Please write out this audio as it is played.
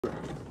Yep.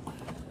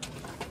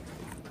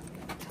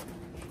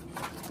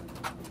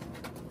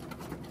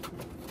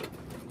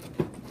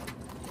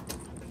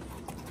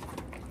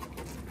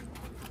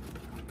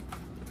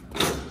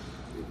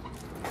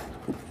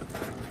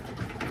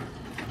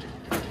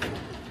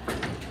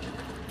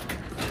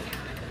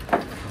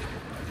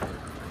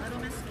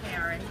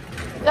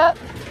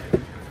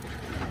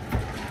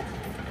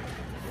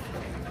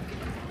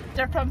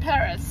 They're from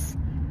Paris.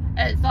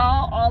 It's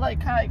all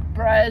like kind of like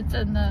breads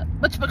and the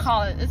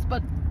whatchamacallit. It's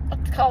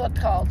what's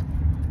it called?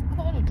 I don't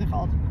know what they're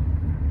called.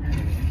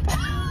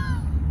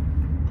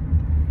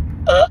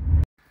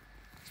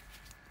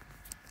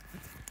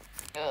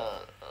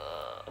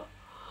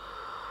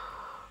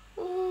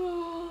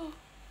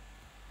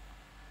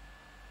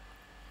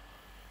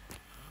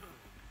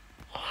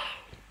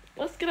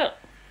 Let's get up.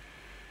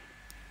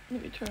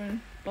 Let me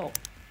turn. Oh.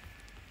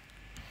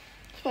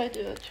 So I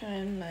do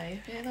turn my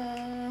fan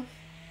off.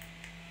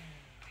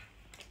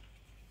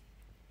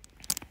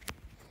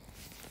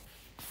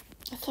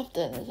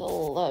 Something is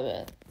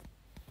 11.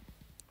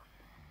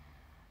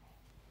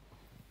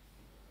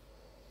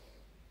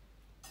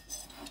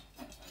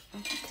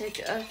 Take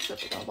a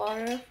sip of the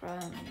water from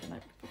the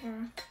night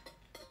before.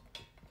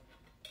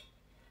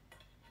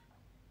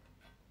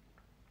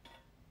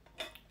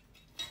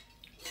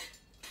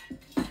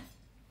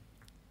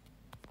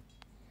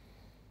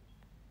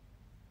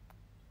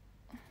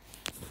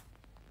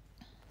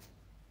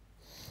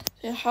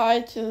 Say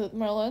hi to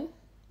Merlin.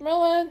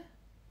 Merlin!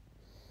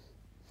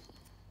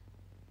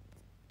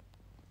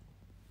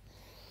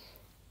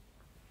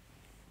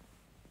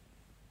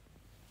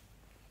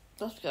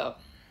 Let's go.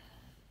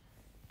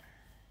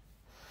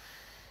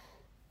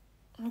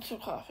 What's your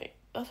coffee?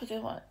 That's what they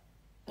want.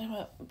 They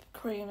want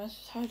cream. This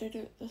is how they do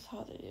it. This is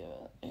how they do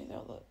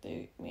it.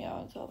 They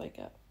meow until they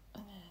get.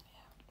 And then,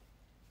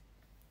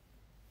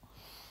 yeah.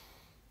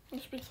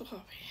 Let's make some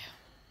coffee.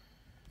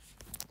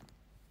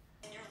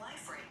 In your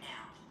life right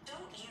now,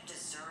 don't you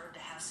deserve to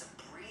have some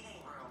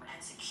breathing room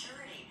and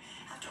security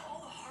after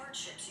all the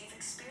hardships you've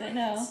experienced? I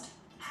know.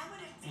 How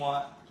would it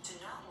feel to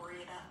not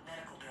worry about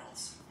medical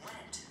bills,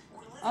 rent,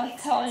 or living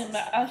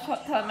I was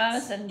telling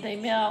Madison they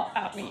mail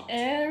at me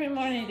every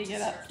morning to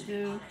get up to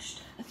do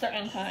a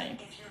certain time.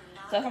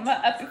 So if I'm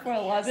not up before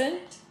 11,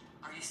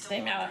 they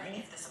mail at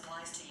me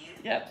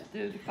to get up to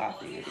do the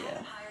coffee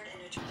video.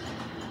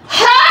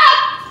 Happy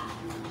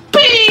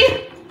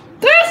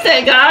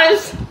Thursday,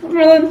 guys!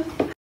 Merlin.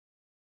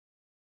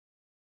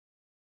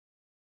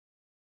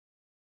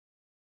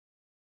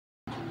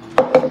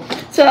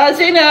 So as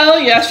you know,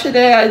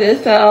 yesterday I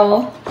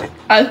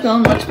feel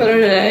much better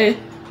today.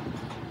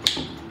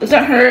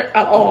 Doesn't hurt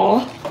at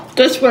all,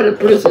 just where the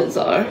bruises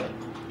are.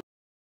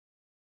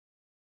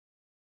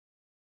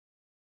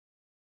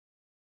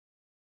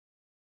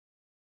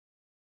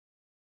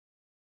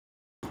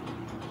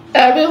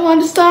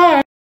 Everyone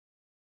star.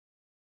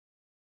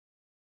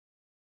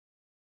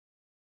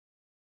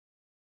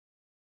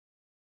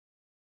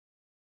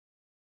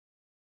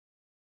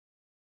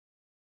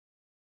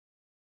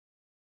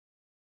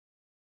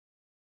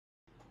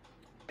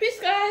 Peace,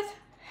 guys.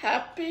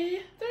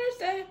 Happy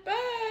Thursday.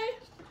 Bye.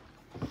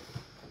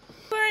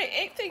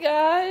 February 8th,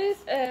 guys,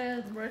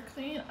 and we're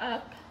cleaning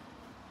up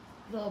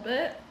a little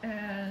bit.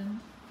 And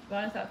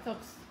why is that,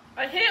 folks?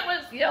 I hate it when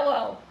it's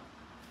yellow.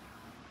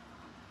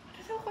 Why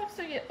does it look like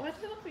so yellow? Why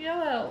does it look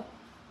yellow?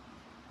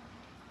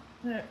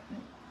 There.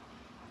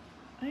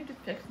 I need to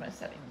fix my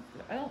settings.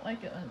 I don't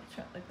like it when it's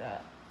like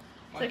that.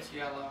 What's like,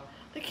 yellow?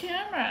 The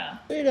camera.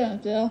 What are you doing,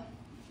 Phil?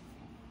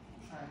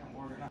 Trying to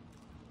organize.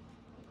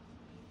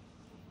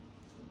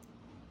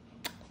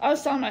 I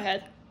was on my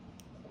head.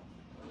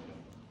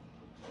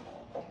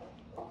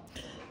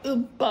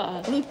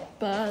 Oompa,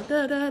 loompa,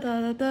 da da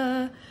da da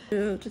da.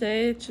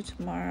 Today to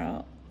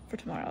tomorrow, for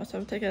tomorrow. So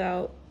I'm gonna take it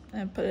out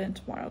and put it in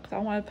tomorrow because I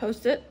want to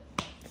post it.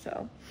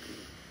 So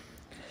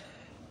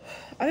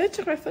I didn't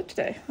check my foot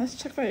today. Let's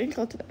check my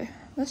ankle today.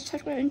 Let's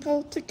check my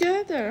ankle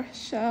together,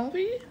 shall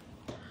we?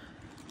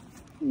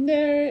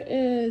 There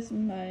is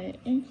my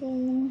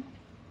ankle.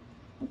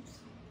 Oops.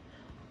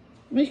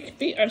 My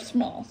feet are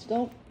small, so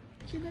don't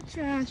get the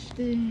trash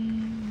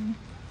thing.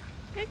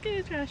 Can't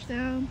get the trash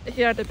down.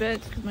 Here are the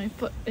beds because my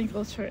foot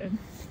ankle's hurting.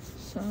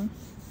 So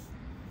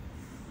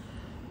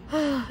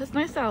it's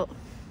nice out.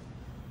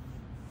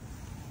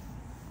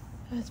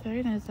 It's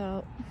very nice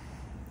out.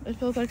 It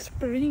feels like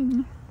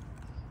spring.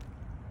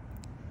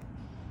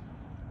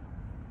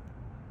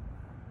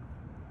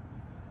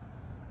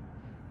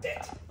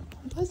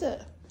 What is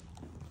it?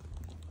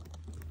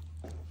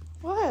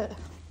 What?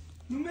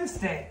 You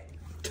missed it.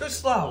 Too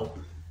slow.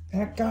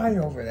 That guy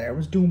over there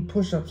was doing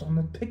push-ups on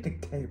the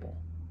picnic table.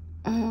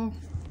 Oh.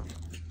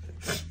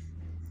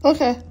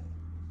 Okay.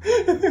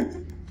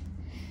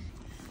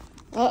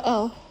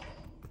 Uh-oh.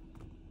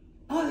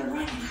 Oh, they're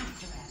running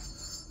after him.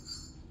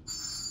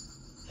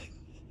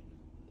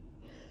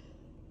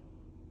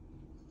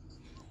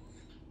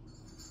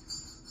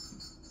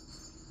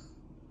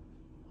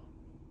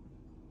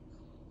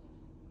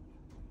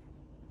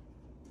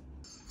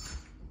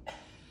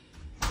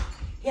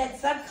 He had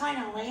some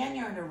kind of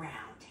lanyard around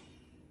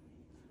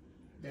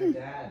Their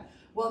dad.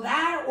 Well,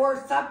 that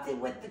or something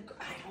with the,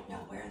 I don't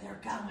know where they're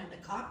going. The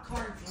cop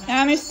car's not.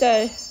 Annie,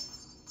 stay.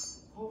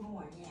 Hold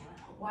on, yeah.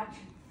 Watch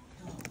it.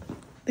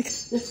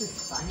 This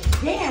is funny.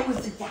 Yeah, it was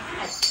the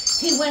dad.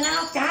 He went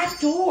out that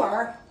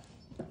door.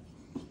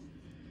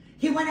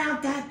 He went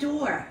out that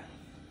door.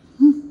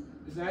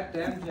 Is that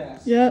them,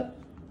 Jess? Yep.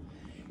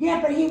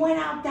 Yeah, but he went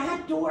out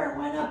that door,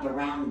 went up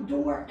around the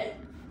door, and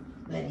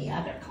then the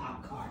other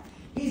cop car.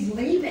 He's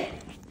leaving. It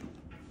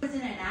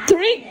wasn't an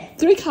accident.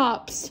 Three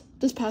cops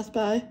just passed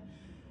by.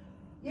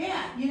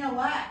 Yeah, you know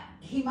what?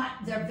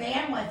 Their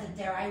van wasn't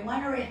there. I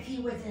wonder if he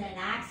was in an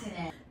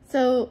accident.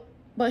 So,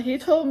 but he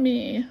told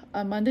me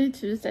on Monday,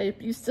 Tuesday,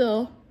 be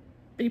still,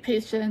 be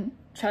patient,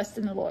 trust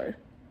in the Lord.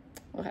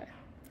 Okay.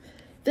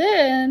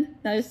 Then,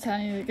 now he's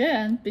telling you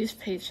again, be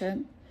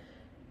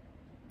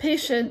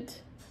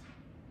patient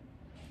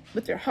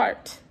with your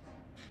heart,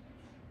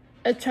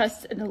 and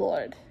trust in the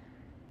Lord.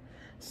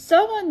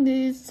 Someone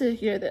needs to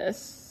hear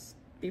this.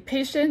 Be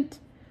patient,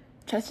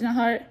 trust in the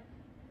heart,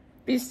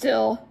 be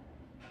still,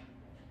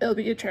 it'll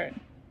be your turn.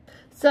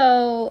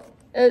 So,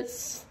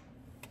 it's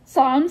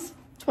Psalms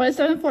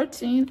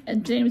 27:14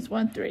 and James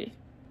 1:3.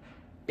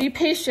 Be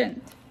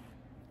patient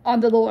on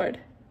the Lord.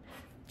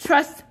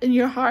 Trust in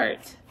your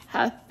heart.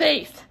 Have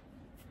faith.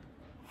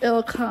 It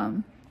will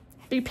come.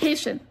 Be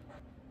patient.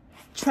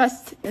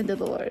 Trust in the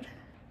Lord.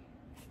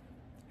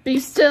 Be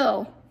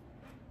still.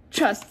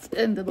 Trust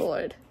in the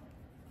Lord.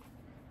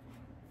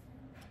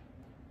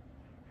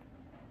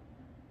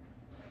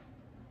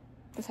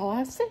 That's all I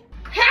have to say.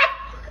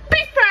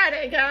 Happy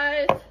Friday,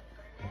 guys!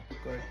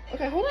 Good.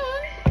 Okay, hold on.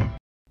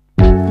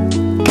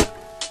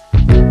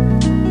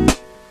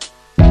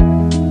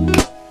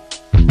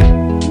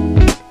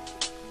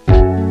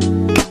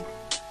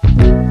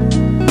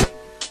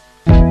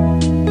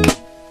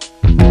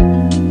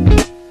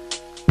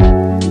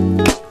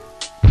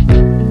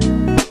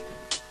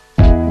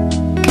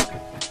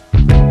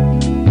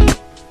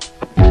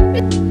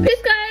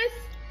 Peace, guys.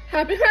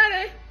 Happy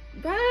Friday.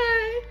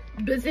 Bye.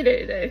 Busy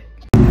day today.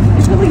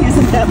 It really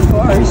isn't that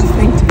far. It's just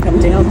going to come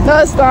down. No,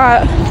 it's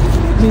not.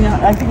 I mean,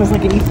 I think it was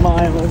like an 8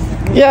 mile.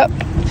 Yep.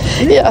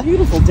 It's a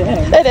beautiful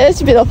day. It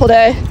is a beautiful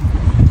day.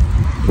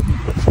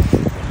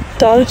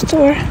 Dollar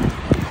store.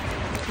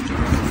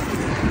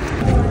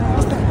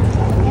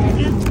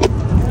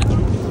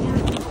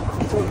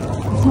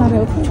 It's not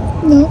open.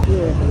 No.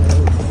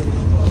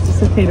 Is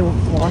this okay to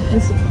walk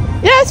this?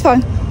 Yeah, it's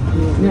fine.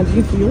 Now, do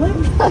you feel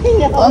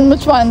it? On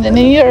which one? The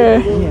knee or?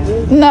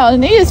 Yeah. No, the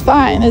knee is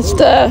fine. It's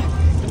the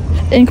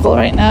ankle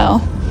right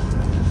now.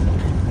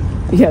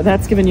 Yeah,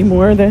 that's giving you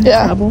more than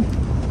trouble.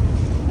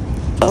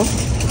 Oh.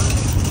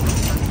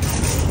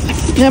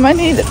 Yeah, my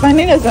knee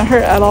doesn't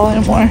hurt at all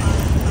anymore.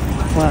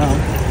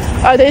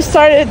 Wow. They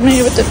started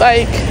me with the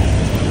bike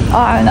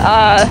on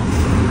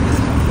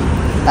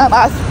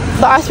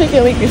last week and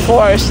the week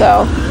before,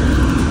 so.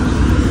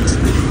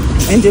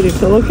 And did it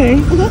feel okay?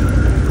 Mm-hmm.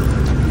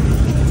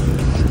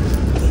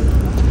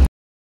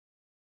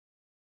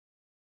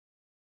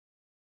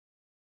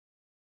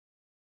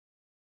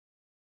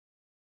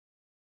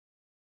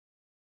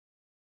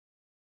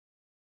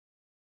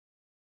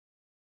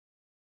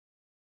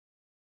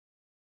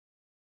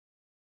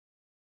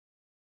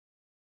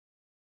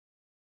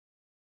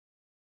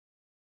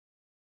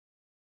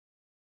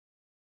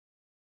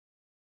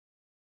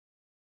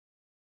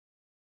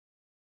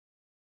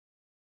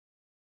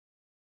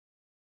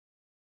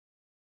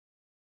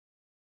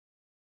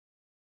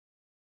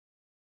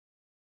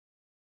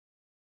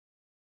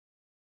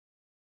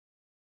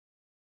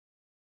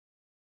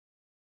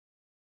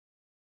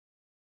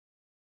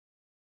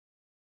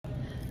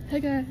 Hey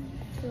guys,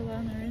 so what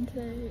I'm wearing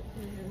today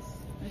is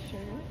my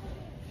shirt.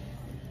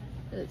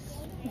 It's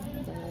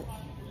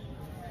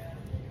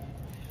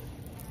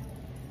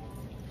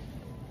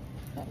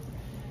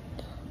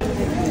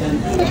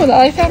Look what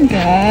I found,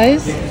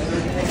 guys.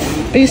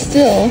 Be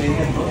still.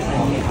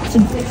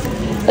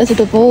 It's a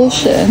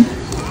devotion.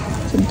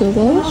 It's a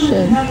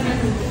devotion.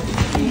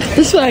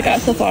 This is what I got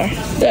so far.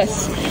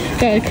 This.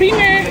 Got a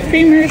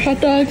creamer,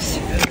 hot dogs,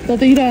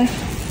 Velveeta.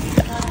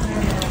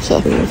 So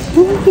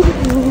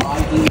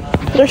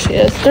there she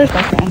is. There's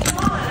my friend.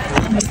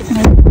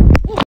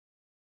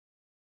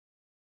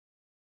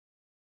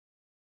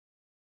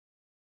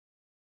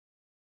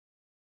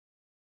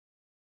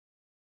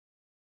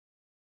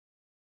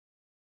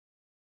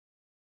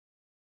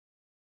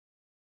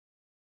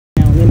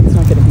 It's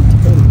not going to be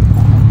totally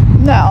hot.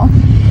 No.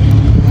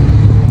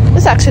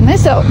 It's actually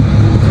nice out.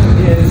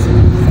 It is.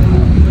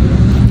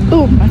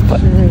 Ooh, my foot.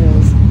 Sure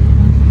is.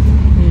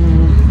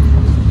 Yeah.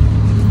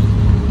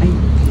 I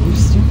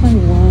stuff I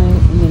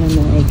want, and then I'm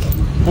like,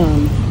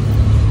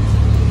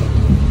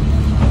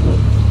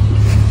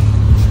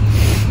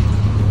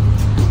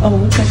 oh,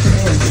 looks like it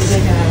is. They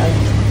have,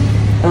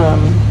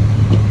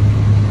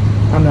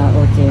 I'm not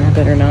looking. I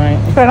better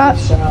not. Better not?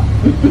 Shop.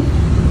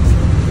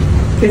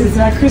 Because it's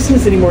not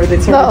Christmas anymore.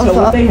 It's hard to tell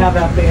what they have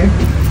out there.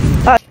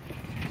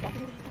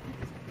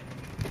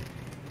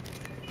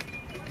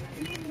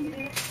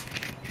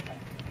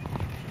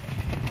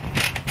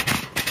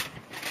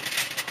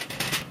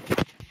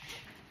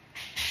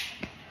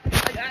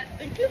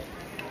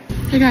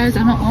 Hey guys,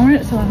 I'm at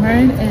Walmart, so what I'm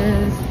wearing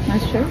is my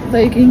shirt,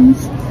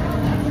 leggings,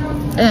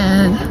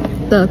 and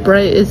the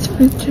bright is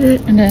featured,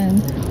 and then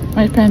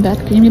my friend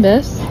Beth gave me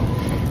this.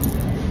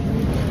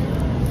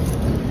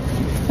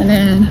 And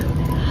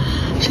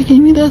then she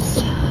gave me this,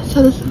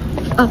 so this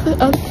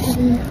outfit of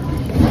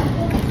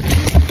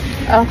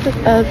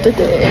the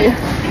day.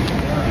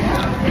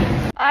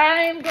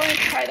 I'm going to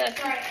try this.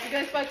 Right. You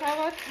guys buy try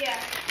one?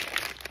 Yeah.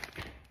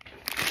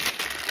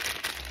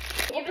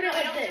 Open it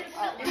like this.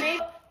 It may...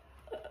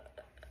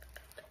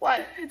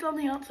 What? It's on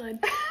the outside.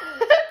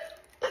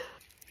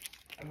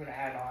 I'm gonna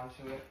add on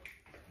to it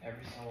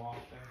every so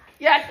often.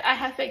 Yes, I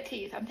have fake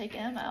teeth. I'm taking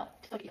them out.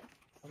 Okay.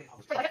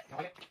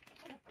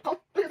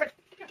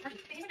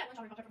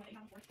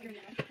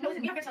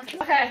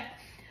 Okay.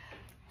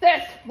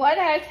 This 1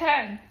 out of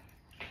 10.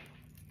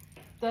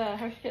 The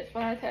Hershey Kiss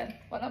 1 out of 10.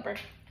 What number?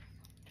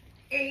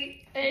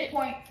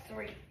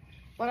 8.3.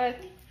 1 out of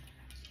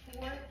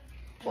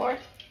 4.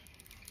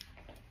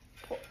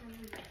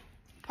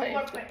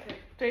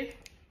 4.3.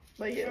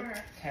 What are you?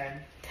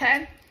 10.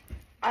 10.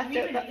 I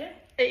feel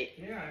that 8.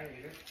 Yeah, I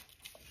eat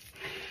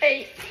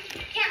it.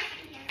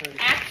 8.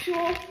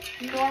 Actual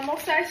normal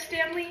size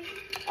Stanley,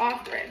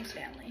 off-brand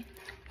Stanley.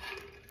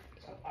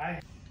 So I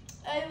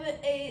have an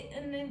 8,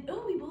 and then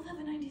we both have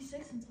a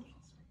 96 in social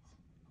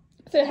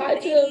studies. Say hi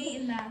to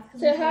in math.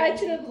 Say hi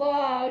to the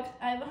vlog.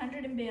 I have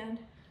 100 in band.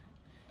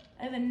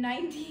 I have a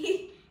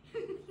 90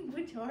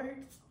 which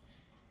arts.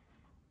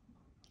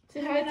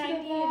 Say hi to the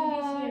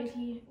vlog.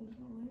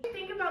 When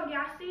you think about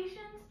gas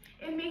stations,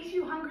 it makes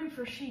you hungry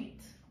for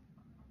sheets.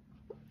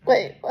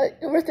 Wait, what?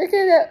 You were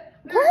thinking that?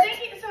 So I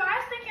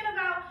was thinking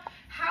about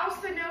how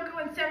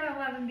Sunoco and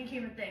 7-Eleven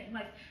became a thing.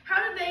 Like,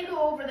 how did they go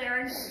over there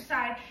and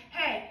decide,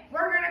 hey,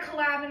 we're going to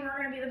collab and we're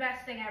going to be the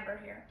best thing ever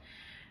here?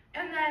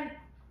 And then...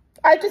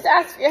 I just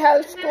asked you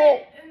how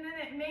school... And then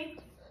it made...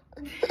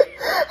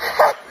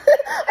 I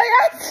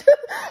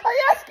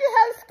asked you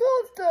how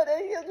school's doing,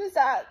 and you just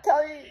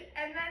tell me...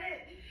 And then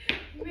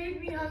it made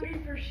me hungry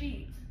for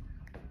sheets.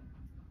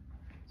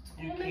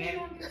 You School makes you can't,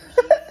 hungry for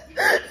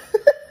sheets.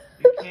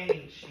 you can't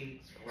eat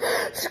sheets.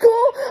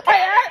 School?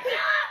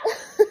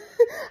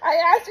 I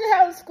asked you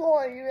how school,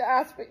 and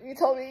you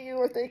told me you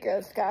were thinking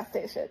of a gas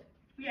station.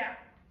 Yeah.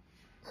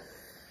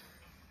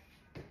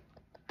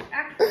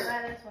 Actually,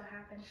 that is what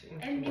happened.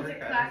 In music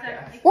class,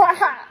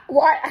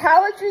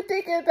 How was you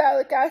thinking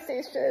about a gas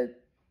station?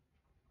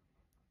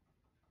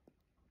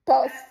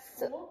 at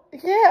school?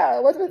 Yeah,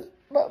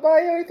 why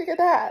are you thinking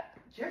that?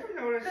 Did you ever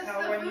notice Because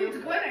how the when you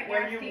food's good at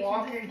gas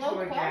walk stations, it's into low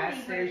a gas quality,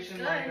 but it's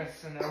station like a good.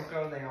 Sunoco,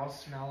 they all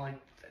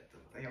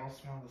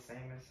smell the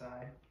same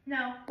inside?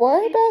 No.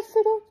 What about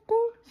Sunoco?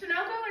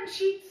 Sunoco and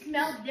sheets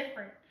smell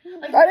different.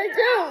 Like, Oh, they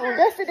do.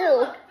 Yes, they do.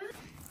 Look,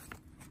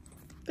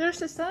 There's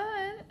the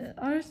sun.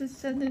 Ours is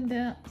setting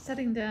down,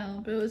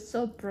 but it was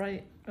so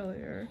bright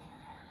earlier.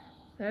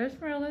 There's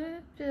Merlin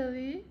and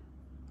Billy.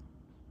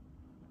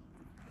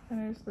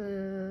 There's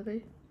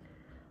Lily.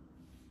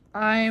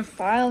 I'm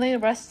finally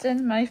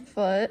resting my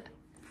foot.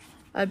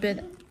 I've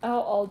been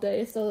out all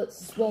day, so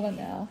it's swollen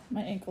now.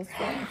 My ankle's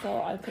swollen,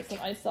 so I put some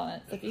ice on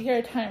it. So if you hear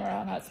a timer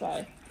on, that's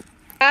why.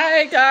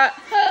 I got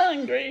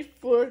hungry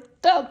for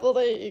deviled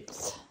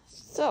eggs.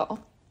 So,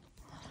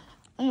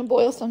 I'm gonna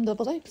boil some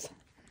deviled eggs.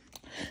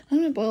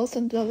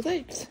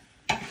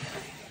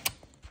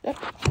 Yep.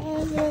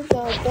 And then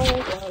double. I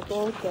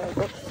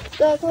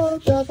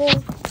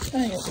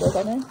need to put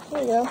that in.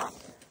 There you go.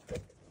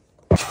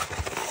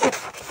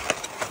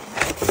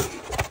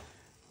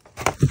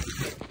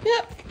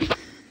 Yep.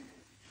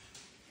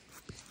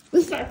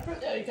 This is our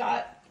fruit that we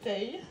got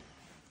today.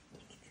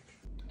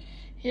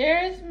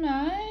 Here's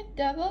my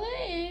deviled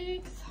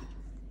eggs.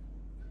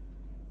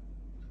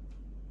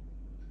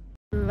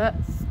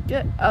 Let's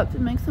get up to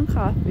make some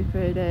coffee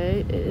for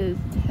today. It is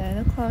 10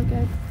 o'clock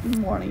in the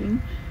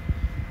morning.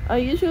 I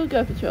usually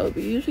get up to 12,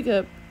 but usually get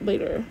up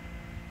later.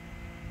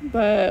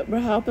 But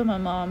we're helping my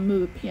mom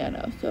move a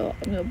piano, so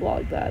I'm gonna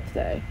vlog that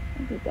today.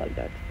 I'm gonna vlog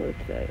that for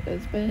today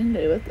and spend the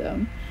day with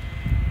them.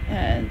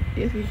 And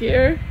if you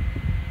hear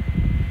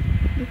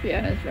the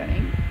piano's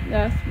running,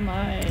 that's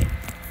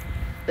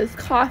it's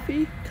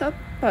coffee cup.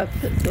 I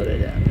put soda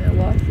in. I'm gonna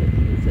wash it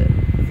and use it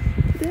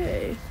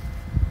today.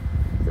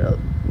 So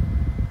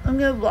I'm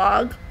gonna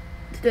vlog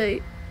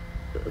today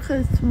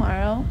because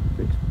tomorrow,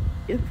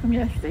 from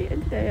yesterday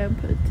and today, I'm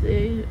putting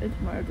today and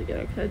tomorrow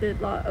together because I did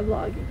a lot of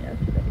vlogging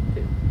yesterday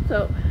too.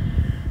 So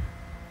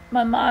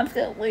my mom's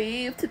gonna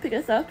leave to pick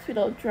us up. We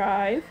don't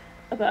drive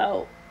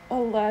about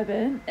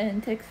 11 and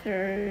it takes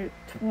her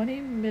 20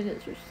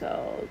 minutes or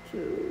so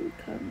to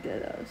come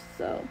get us.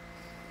 So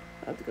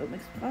I have to go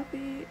make some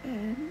coffee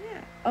and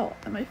yeah. Oh,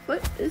 and my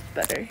foot is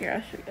better. Here,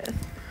 I'll show you guys.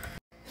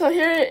 So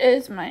here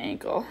is my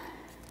ankle.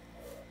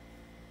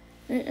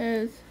 It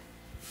is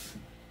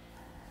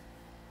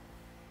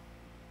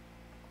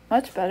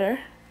much better.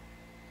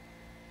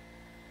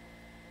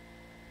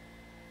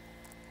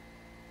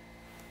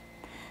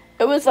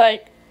 It was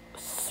like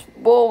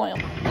swollen.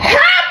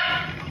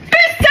 Happy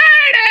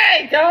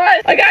Saturday,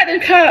 guys! I got a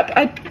new cup.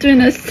 I'm doing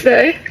this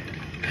today.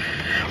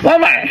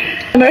 One more.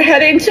 And we're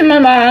heading to my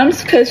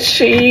mom's because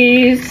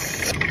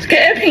she's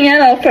getting a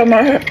piano from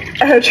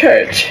her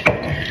church.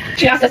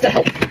 She asked us to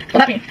help. Well,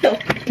 not me. No.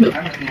 Move.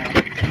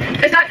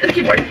 It's not the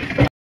keyboard.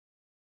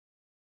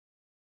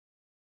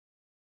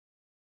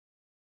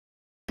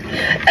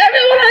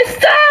 Everyone,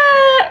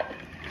 stop!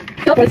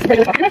 No, it's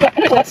regular talk. I'm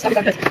gonna collapse.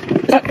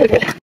 It's not really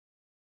cool.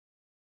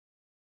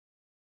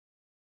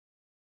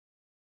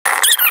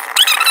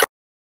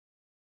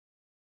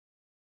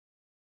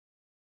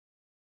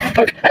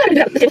 Okay. I don't even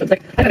do that. This table's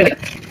like, I don't know.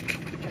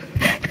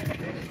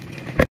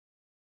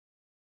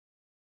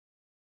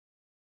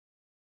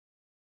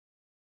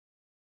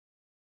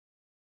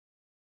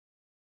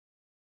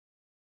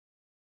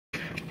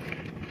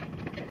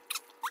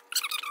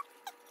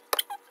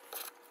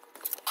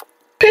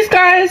 Peace,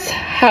 guys.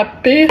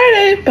 Happy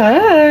Friday.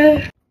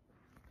 Bye.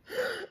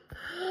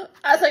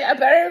 I was like, I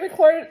better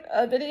record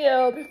a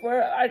video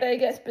before our day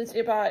gets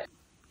busy. Bye.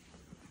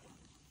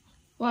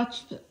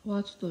 Watch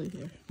Louis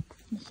here.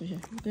 Let's see here.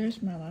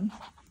 There's Merlin.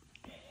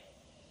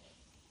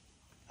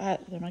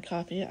 There's my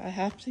coffee. I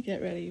have to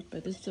get ready,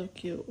 but it's so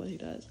cute what he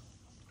does.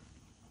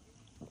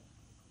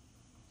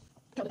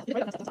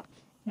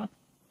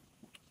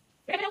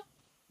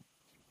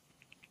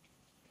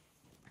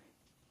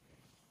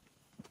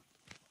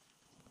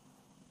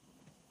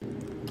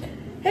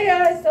 Hey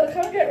guys, so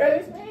come get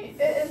ready with me.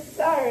 It is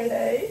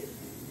Saturday.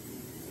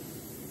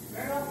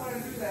 I don't want to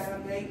do that.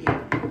 I'm naked.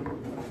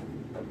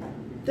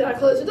 Did I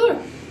close the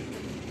door?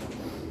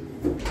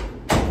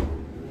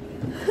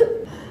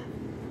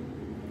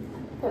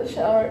 For the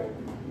shower.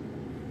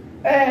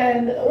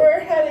 And we're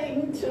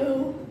heading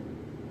to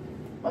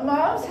my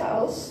mom's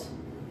house.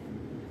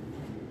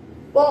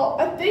 Well,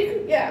 I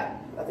think we're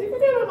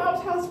going to my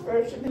mom's house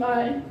first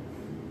and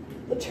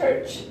the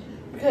church.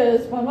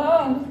 Because my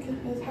mom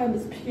has had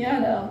this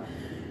piano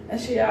and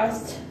she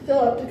asked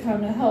Philip to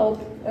come and help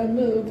and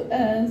move,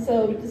 and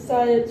so we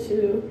decided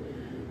to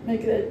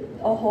make it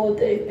a whole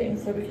day thing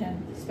so we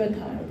can spend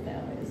time with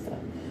family and stuff.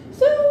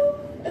 So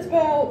it's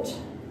about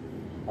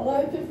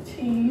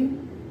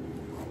 11:15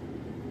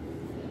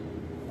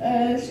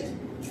 and she's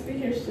be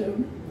here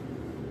soon.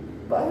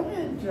 But I'm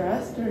gonna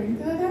dress or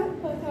anything like that.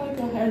 I thought I'd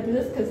go ahead and do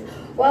this because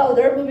while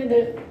they're moving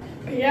the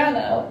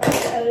piano, I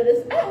can edit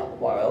this out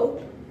while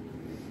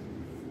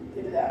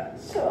do that.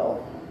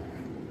 So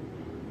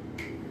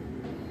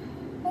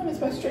I'm gonna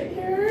my straight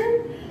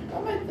hair. I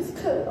might just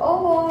cut it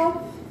all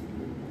off.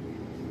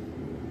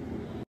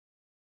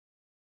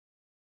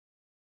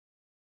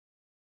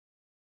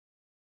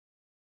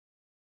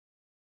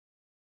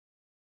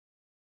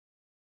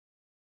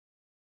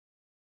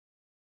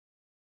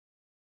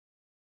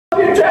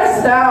 You're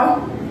dressed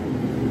now.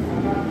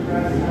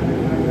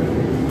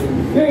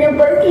 You're in your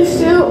birthday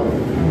suit.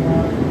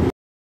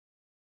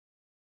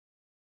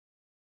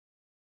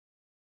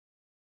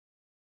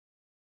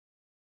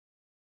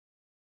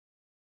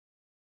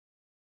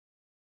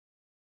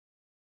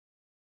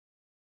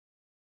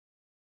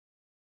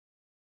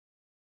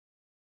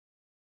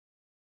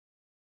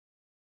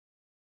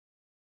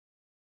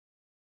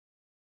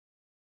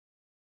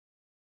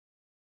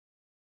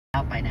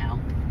 Out by now.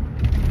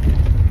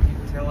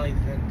 Until I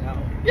thinned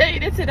out. Yeah, you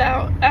did sit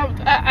out.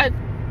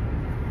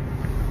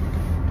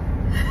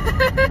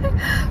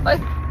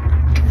 Like,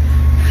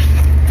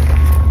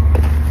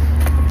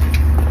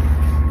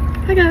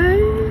 hi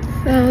guys.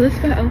 So this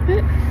is my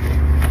outfit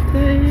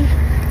today.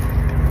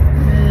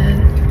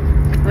 And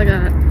I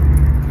got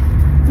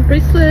a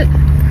bracelet.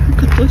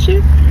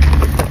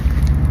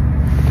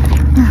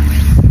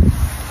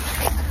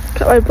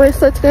 Got my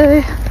bracelet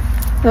today.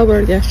 I wore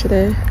it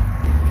yesterday.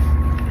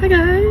 Hi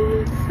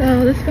guys. So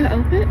this is my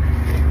outfit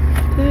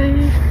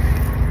today.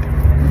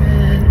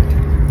 And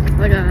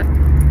I got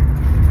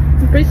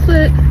a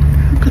bracelet.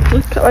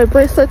 Got my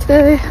bracelet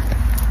today.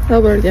 I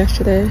wore it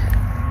yesterday.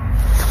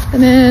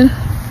 And then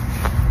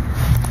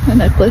my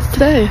necklace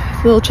today.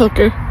 Little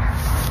choker.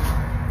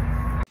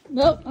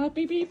 Nope, not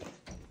beep beep.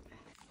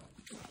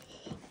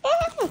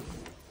 Ah!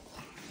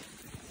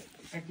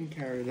 I can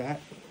carry that.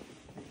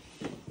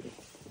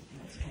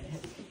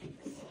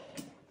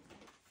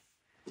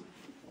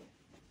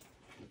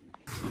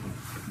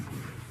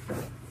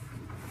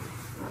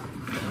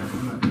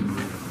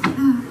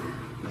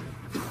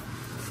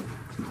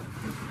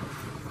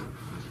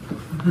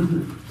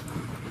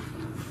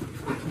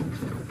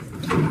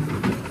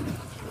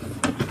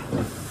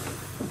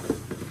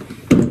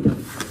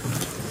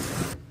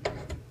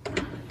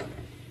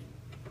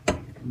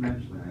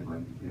 Eventually, I'd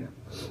like to get.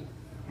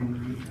 Can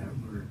you use that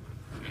word?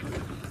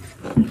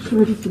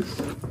 Sure, this is.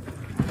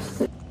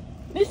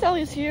 Miss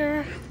Ellie's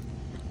here.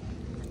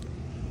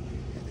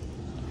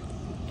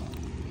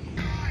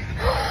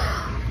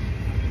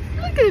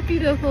 Look at a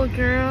beautiful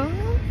girl.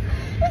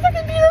 Look at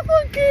a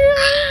beautiful girl.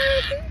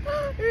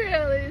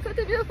 Really, such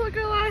a beautiful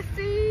girl I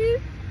see.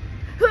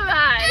 Who am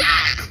I?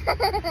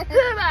 Who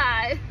am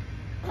I?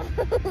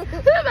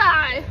 Who am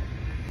I?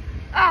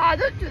 Ah,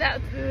 don't do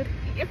that food.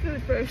 Eat your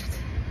food first.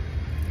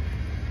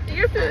 Eat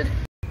your food.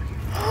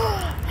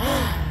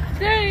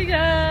 There you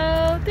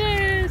go.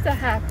 There's a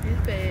happy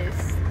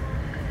face.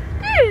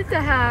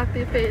 just a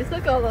happy face.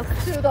 Look at all the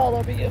food all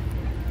over you.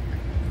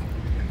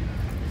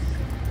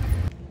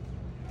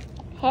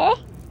 Huh?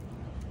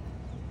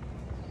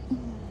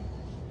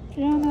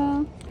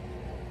 Fiona.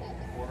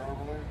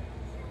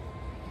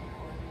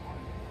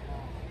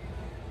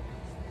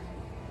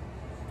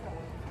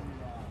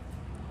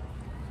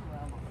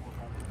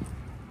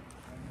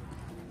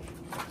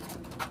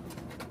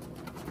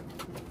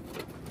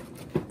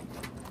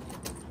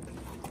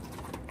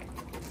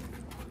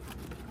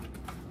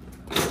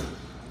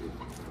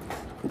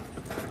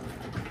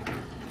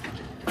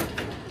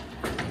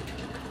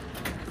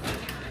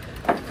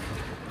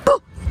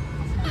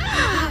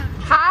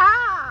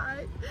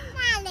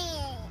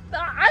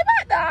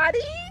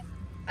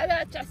 I'm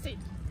at Jessie.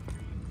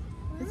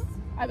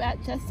 I'm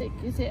at Jessie.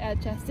 Can you say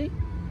at Jessie?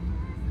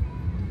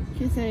 Can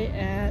you say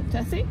at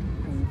Jessie?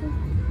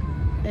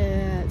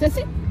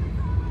 Jessie?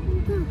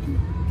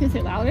 Can you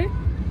say louder?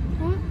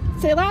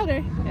 Say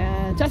louder.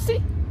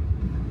 Jessie?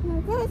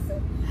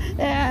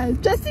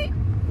 Jessie?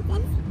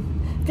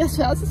 Guess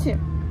who else is here?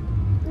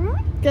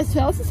 Guess who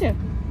else is here?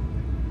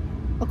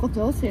 Uncle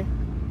Phil's here.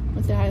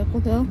 Wanna say hi,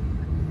 Uncle Phil?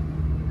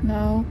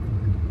 No.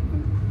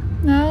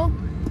 No?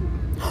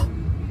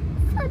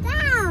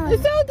 It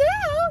fell down.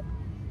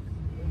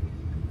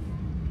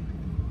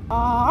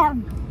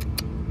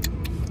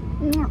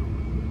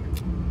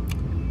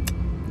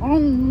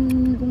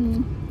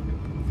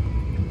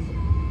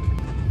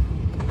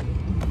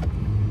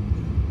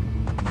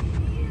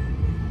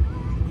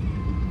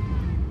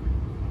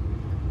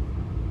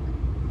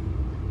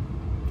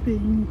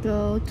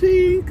 Twinkle,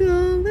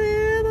 twinkle,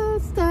 little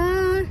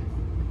star.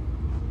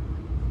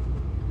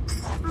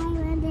 I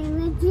wonder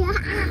what you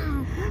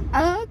are.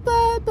 Up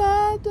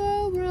above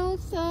the world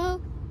so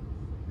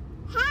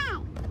high,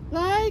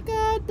 like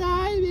a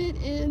diamond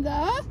in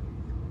the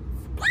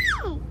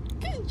sky.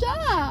 Good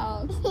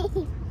job.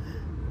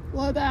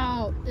 What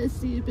about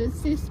itsy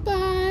bitsy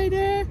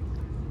spider?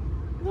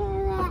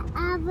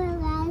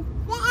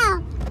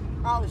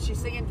 Oh, is she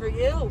singing for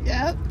you?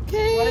 Yep. What a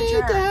Came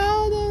jerk.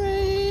 down the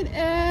rain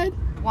and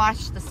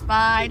Wash the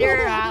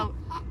spider out.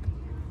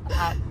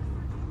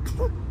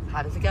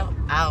 How does it go?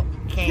 Out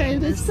came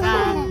the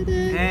sun.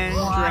 And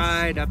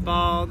dried up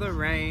all the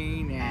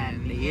rain,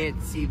 and the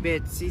itsy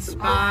bitsy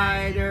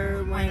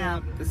spider went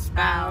up the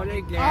spout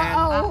again.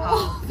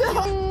 uh-oh.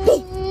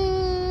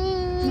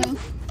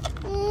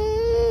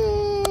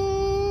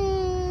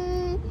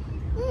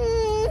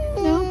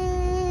 No.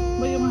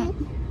 What do you want?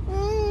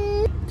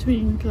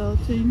 Twinkle,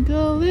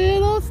 twinkle,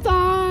 little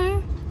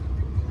star.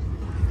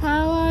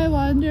 How I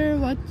wonder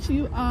what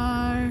you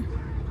are.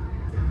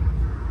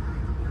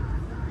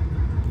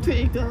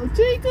 Twinkle,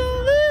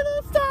 twinkle,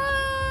 little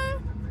star.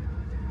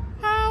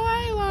 How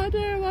I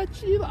wonder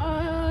what you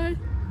are.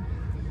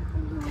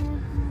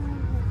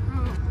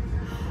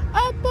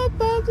 Up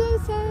above the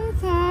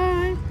sun's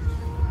high.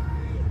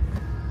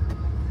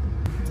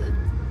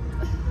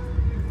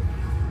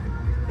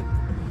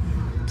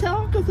 Tell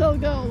Uncle Phil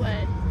go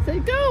away. Say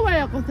go away,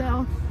 Uncle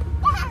Phil.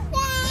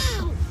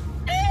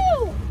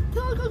 Ew!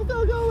 Tell Uncle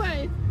Phil go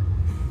away.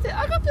 Say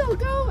Uncle Phil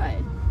go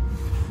away.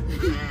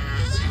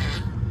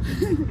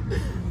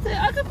 Say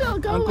Uncle Phil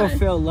go away. Uncle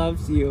Phil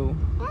loves you.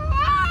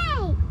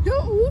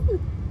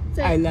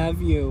 Say, I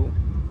love you.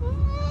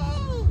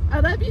 I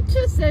love you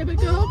too. Say but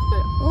go.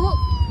 Oh,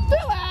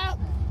 Phil out.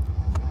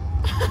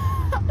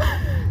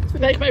 To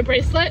make my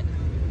bracelet.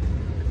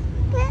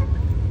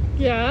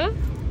 Yeah.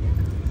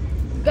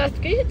 That's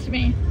gave it to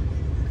me.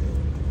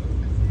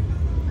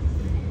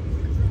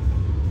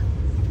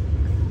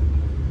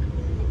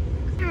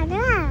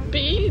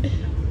 Bead.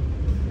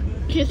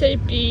 Can you say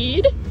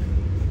bead?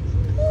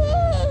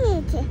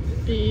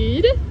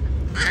 Bead.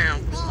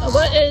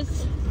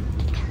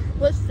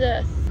 What's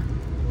this?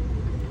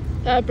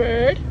 A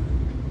bird.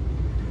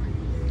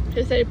 Can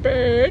you say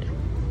bird?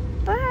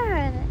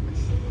 Bird.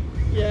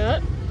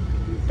 Yeah.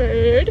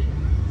 Bird.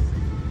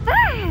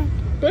 Bird.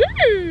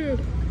 Bird.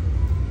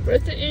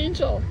 Where's the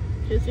angel?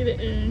 Can you see the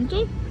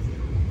angel?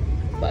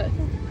 What?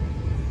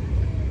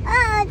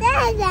 Oh,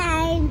 there's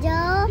an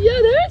angel.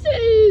 Yeah, there's an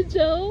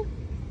angel.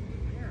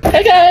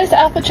 Hey guys,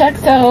 outfit check.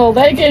 So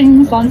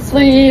leggings, long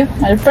sleeve,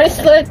 my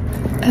bracelet,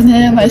 and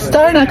then my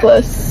star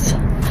necklace.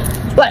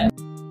 What?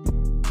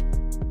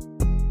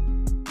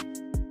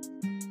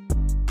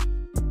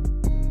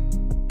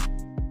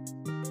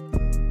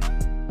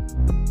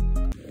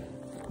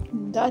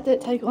 That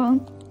didn't take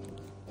long.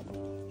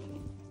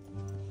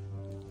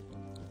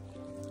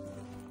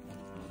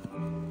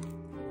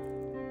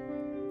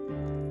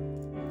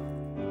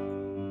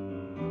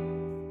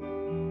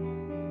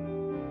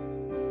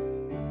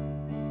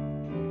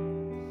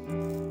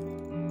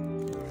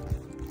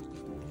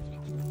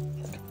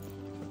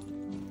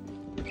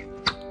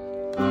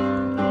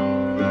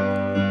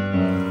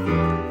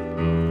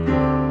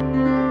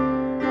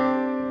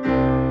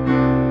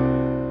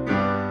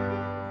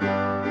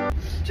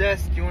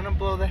 Jess, do you want to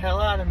blow the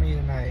hell out of me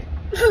tonight?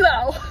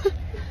 No.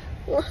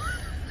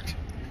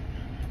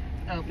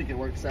 I don't think it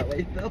works that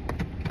way though.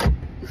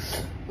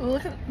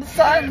 Look at the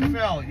sun.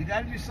 Phil, you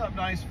gotta do something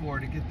nice for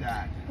her to get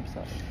that. I'm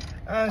sorry.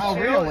 Oh,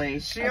 really?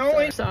 She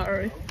always.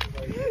 Sorry.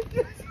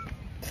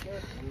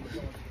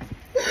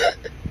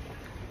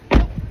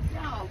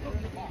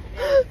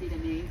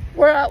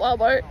 We're at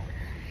Walmart.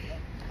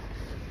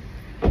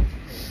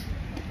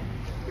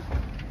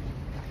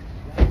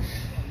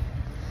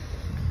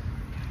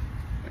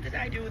 What did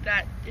I do with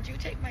that? Did you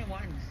take my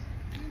ones?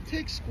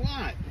 Take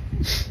squat.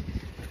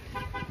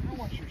 I don't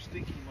want your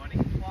stinky money.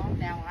 Well,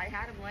 now I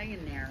had them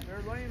laying there.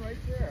 They're laying right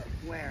there.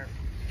 Where?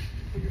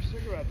 Put your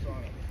cigarettes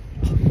on it.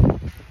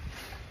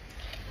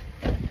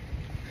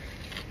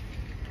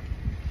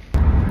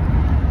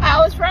 I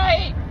was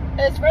right.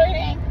 It's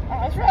raining.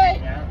 I was right.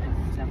 Yeah,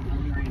 it's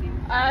definitely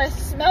raining. I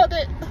smelled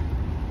it.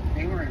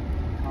 They weren't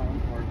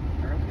calling for it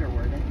earlier,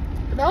 were they?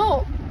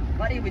 No.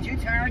 Buddy, would you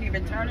turn? You've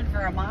been turning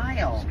for a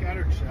mile.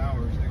 Scattered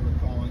showers, they were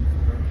calling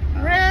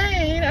for.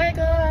 Rain. I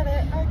got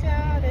it. I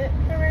got it.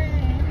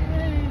 Rain.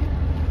 Rain.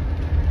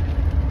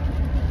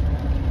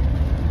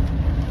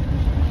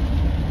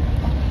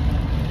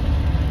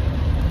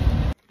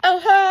 Oh,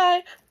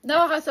 hi.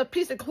 Now it has a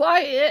peace and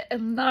quiet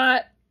and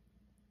not.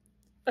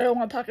 I don't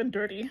want to talk in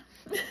dirty.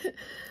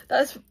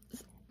 That's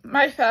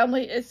my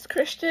family is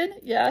Christian,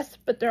 yes,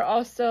 but they're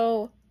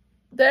also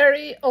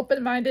very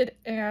open-minded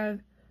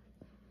and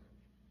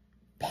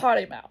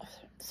potty mouth.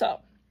 So,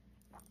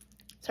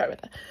 sorry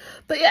about that.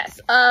 But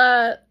yes,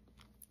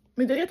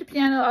 we did get the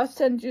piano. I'll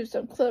send you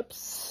some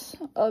clips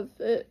of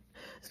it.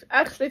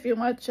 Actually, if you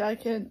want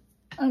to,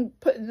 I'm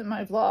putting it in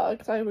my vlog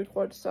because I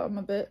recorded some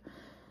of it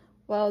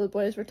while the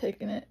boys were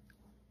taking it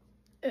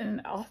in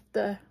and off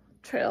the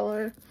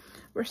trailer.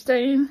 We're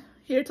staying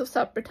here till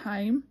supper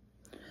time.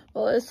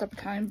 Well, it is supper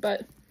time,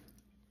 but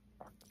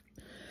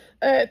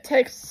it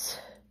takes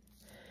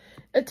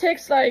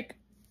like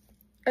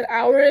an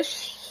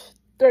hour-ish,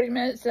 30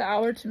 minutes, an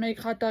hour to make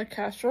hot dog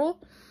casserole.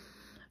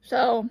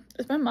 So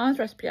it's my mom's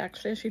recipe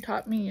actually. She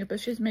taught me, but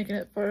she's making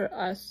it for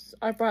us.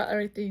 I brought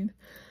everything.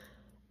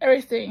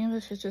 But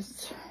she's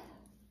just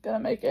gonna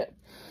make it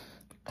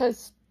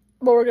because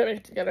we're gonna make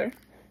it together.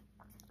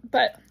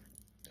 But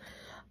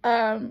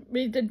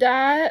we did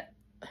that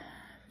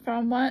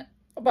from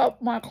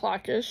about 1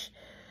 o'clock-ish.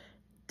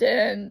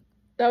 Then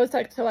that was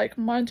like to like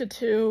 1 to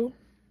 2,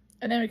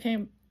 and then we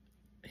came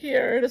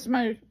here. This is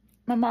my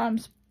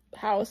mom's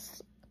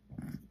house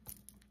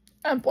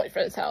and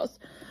boyfriend's house,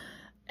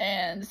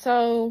 and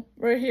so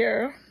we're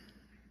here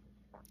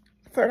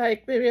for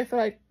like maybe for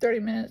like 30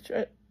 minutes.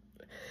 Right?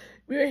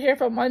 We were here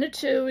from 1 to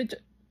 2.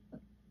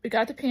 We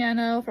got the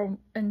piano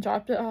and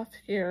dropped it off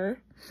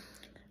here,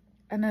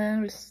 and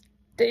then we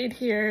stayed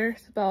here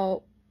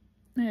about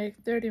like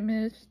 30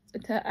 minutes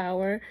to an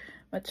hour.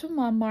 Went to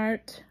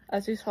Walmart,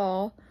 as you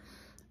saw,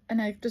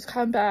 and I just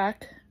come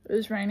back. It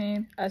was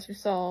raining, as you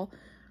saw,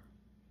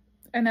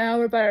 and now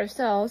we're by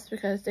ourselves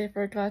because they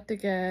forgot to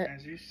get.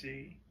 As you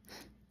see.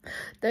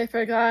 They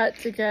forgot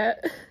to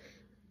get.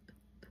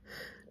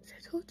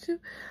 I told you.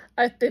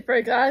 They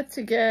forgot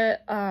to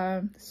get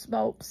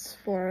smokes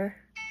for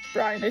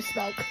Brian. They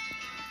smoke,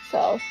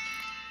 so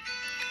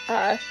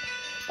I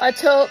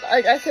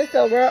said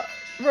so.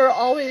 We're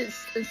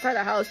always inside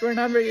the house. We're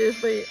never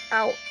usually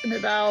out and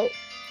about.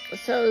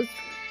 So it's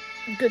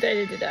a good day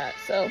to do that.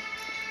 So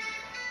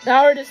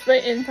now we're just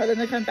waiting for them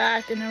to come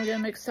back, and then we're gonna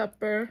make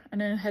supper and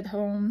then head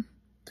home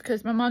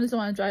because my mom doesn't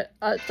want to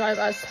drive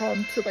us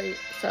home too late.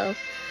 So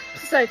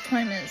it's like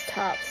 20 minutes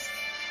tops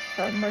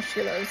from where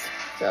she lives.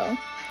 So,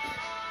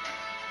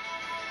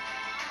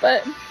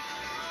 but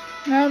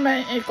now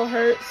my ankle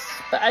hurts,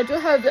 but I do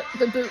have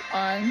the boot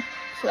on,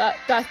 so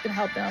that's been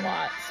helping a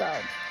lot. So.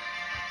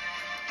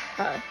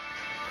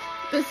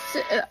 Just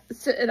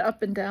sitting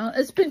up and down.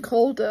 It's been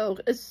cold though.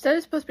 It said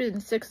it's supposed to be in the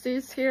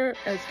 60s here.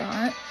 It's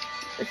not.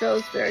 It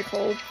feels very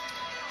cold.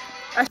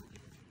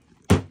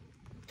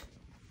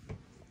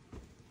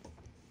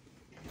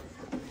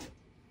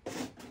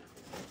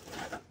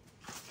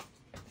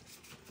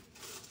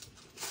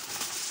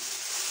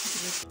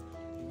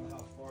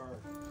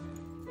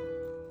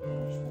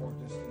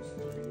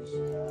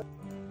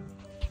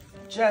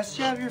 Jess,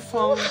 you have your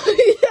phone. Yeah,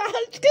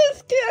 I'm just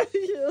scared of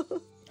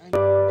you.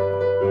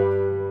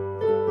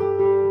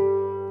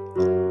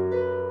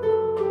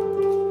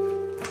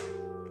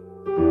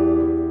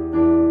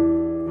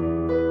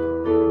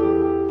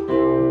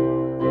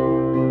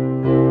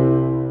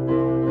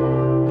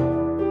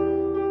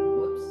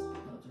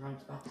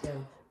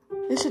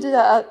 You should do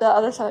that the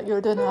other side that you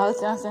were doing. I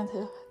was dancing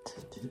too.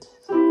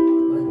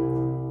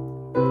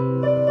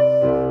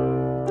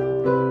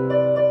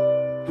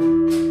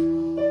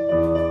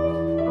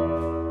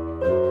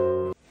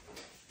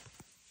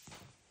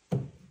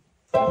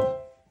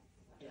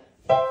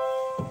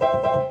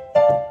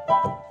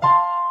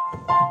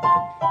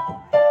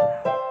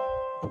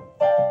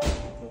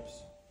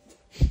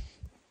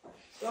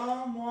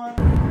 Someone.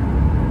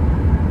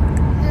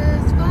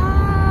 It's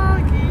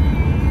foggy.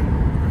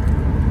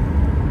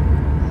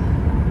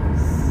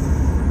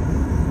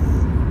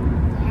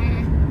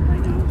 I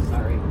know,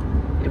 sorry.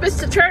 You missed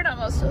the turn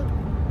almost.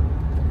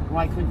 Well,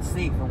 I couldn't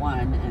see for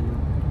one, and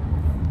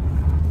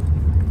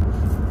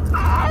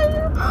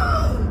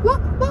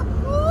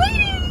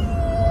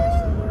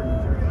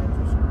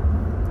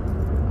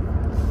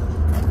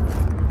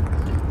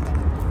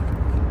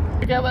I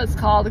forget what it's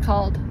called.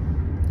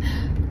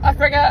 I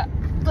forgot.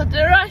 But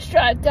the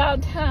restaurant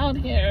downtown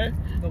here.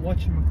 The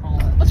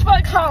whatchamacallit.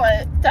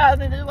 Whatchamacallit down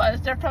the new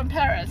ones. They're from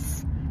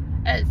Paris.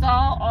 And it's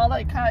all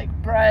like kind of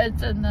like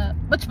breads and the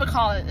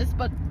whatchamacallit. It's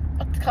what's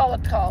called. I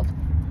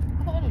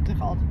don't know what they're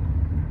called.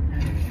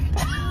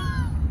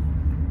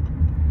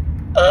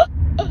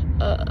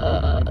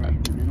 Right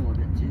in the middle of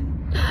it too.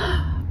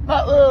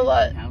 What little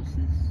what?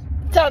 Houses.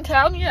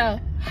 Downtown, yeah.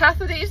 Half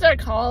these are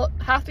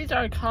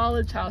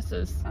college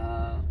houses.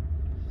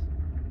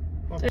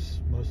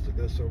 Most of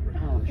this over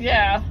here. Oh,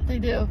 Yeah, they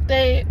do.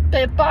 They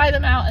buy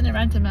them out and they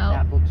rent them out.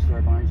 That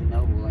bookstore, Barnes and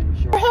Noble, I'm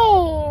sure.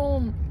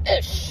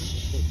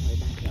 Home-ish.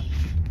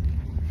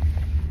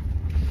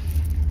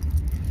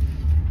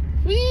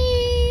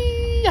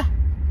 Whee!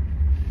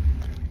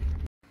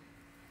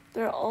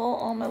 They're all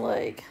on my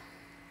leg.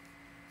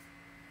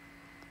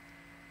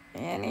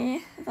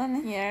 Annie is on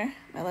here.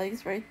 My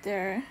leg's right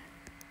there.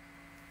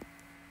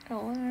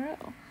 All in a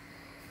row.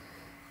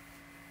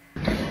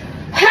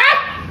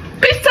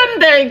 Happy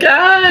Sunday,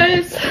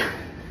 guys!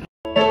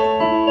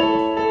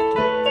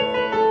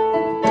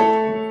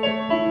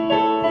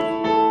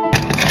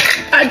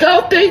 I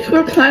don't think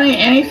we're planning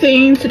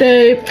anything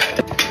today.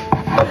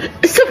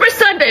 It's Super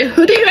Sunday.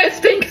 Who do you guys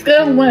think is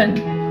gonna win?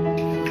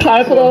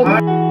 Carpolo?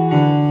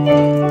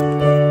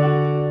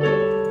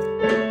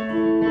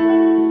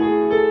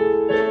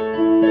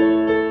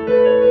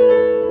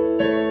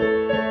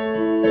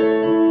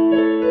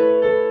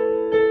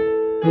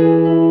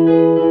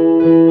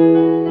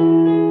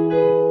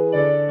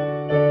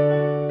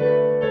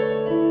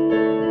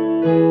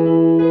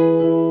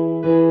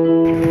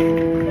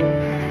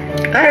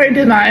 I already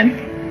did mine.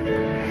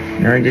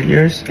 You already did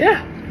yours?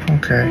 Yeah.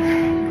 Okay.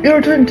 You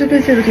were too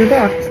busy with your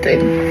box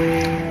thing.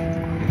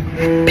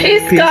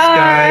 Peace,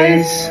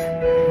 guys.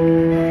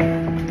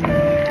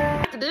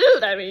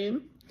 Dude, I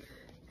mean,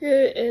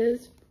 here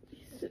is.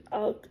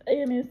 I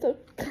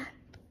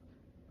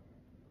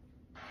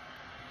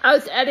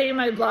was editing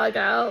my vlog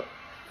out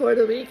for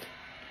the week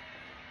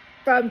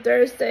from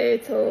Thursday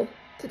till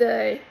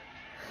today.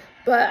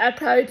 But I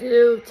probably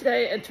do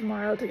today and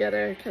tomorrow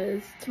together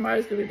because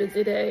tomorrow's gonna be a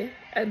busy day.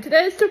 And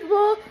today's Super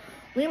Bowl,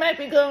 we might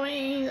be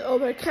going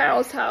over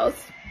Carol's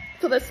house.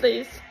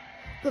 Felicity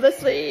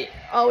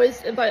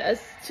always invite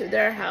us to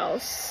their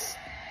house.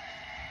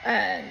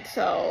 And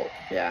so,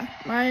 yeah,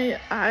 my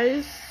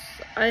eyes,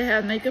 I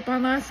had makeup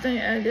on last night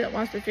and I didn't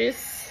wash my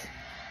face.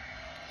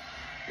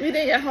 We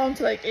didn't get home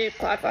till like 8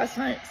 o'clock last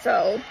night,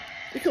 so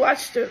you can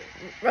watch the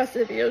rest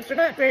of the videos. They're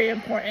not very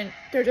important.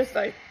 They're just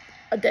like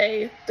a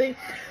day thing.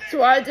 So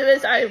what I do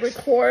is I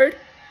record,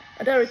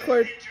 and I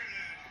record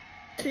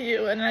to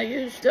you, and I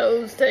use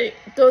those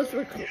videos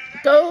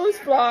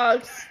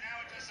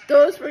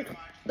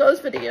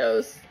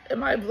in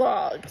my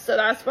vlog. So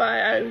that's why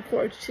I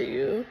record to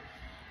you.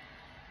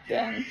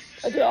 Then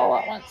I do it all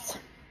at once.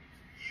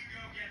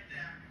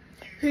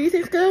 Who do you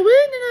think's gonna win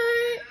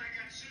tonight?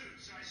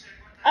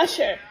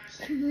 Usher.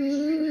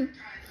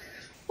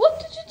 What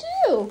did you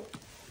do?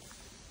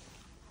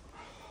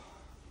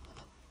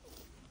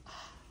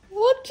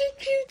 What did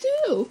you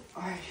do?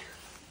 I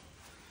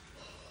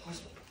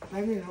was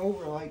bending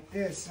over like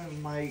this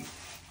and my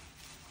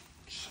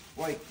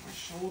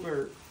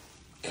shoulder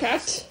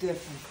Cracked?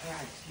 stiff and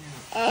cracked,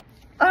 yeah.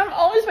 I'm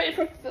always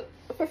waiting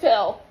for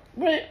Phil.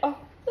 Wait, oh,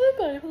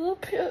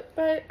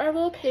 our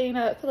little pain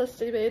at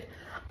Felicity made.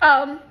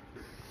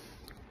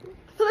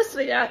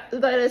 Felicity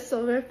invited us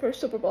over for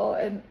Super Bowl,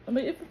 and I'm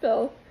waiting for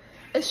Phil.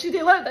 And she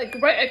lived like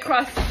right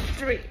across the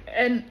street,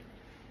 and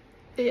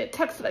they had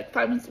texted like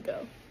 5 minutes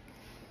ago.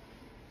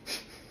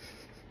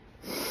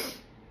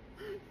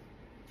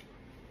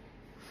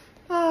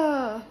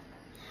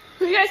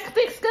 Who you guys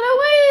think's gonna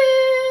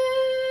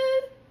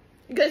win?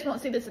 You guys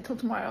won't see this until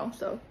tomorrow,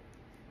 so.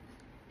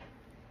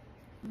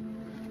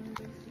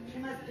 She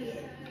must be.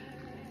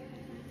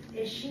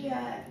 Is she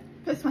a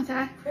Who's my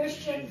dad?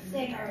 Christian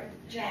singer,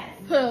 Jess?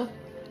 Who?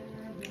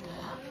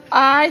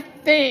 I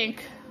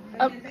think.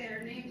 Her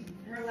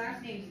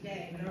last name's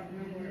Day, but I don't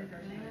remember what her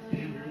first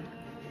name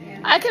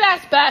is. I could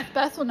ask Beth.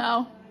 Beth will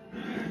know.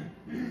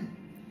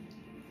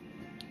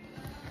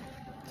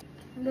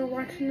 We're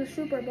watching the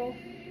Super Bowl.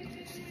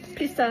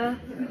 Pizza.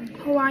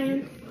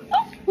 Hawaiian.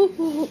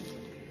 Oh.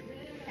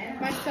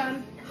 My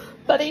son.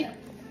 Buddy.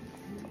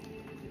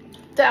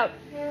 Down.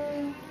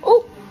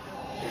 Oh.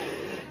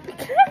 Be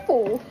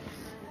careful.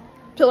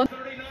 Chillin'.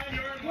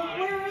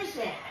 Where is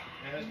it?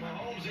 As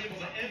Mahomes able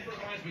to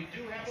improvise, we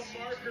do have a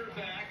marker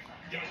back.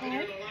 Doesn't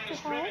near the line of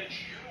scrimmage.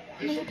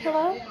 Need a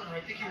pillow? I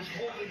think he was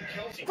holding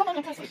Kelsey. Come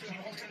on, press it.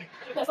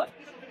 Yes, look.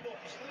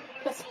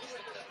 Yes.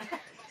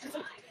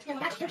 You're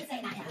not sure to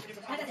say that.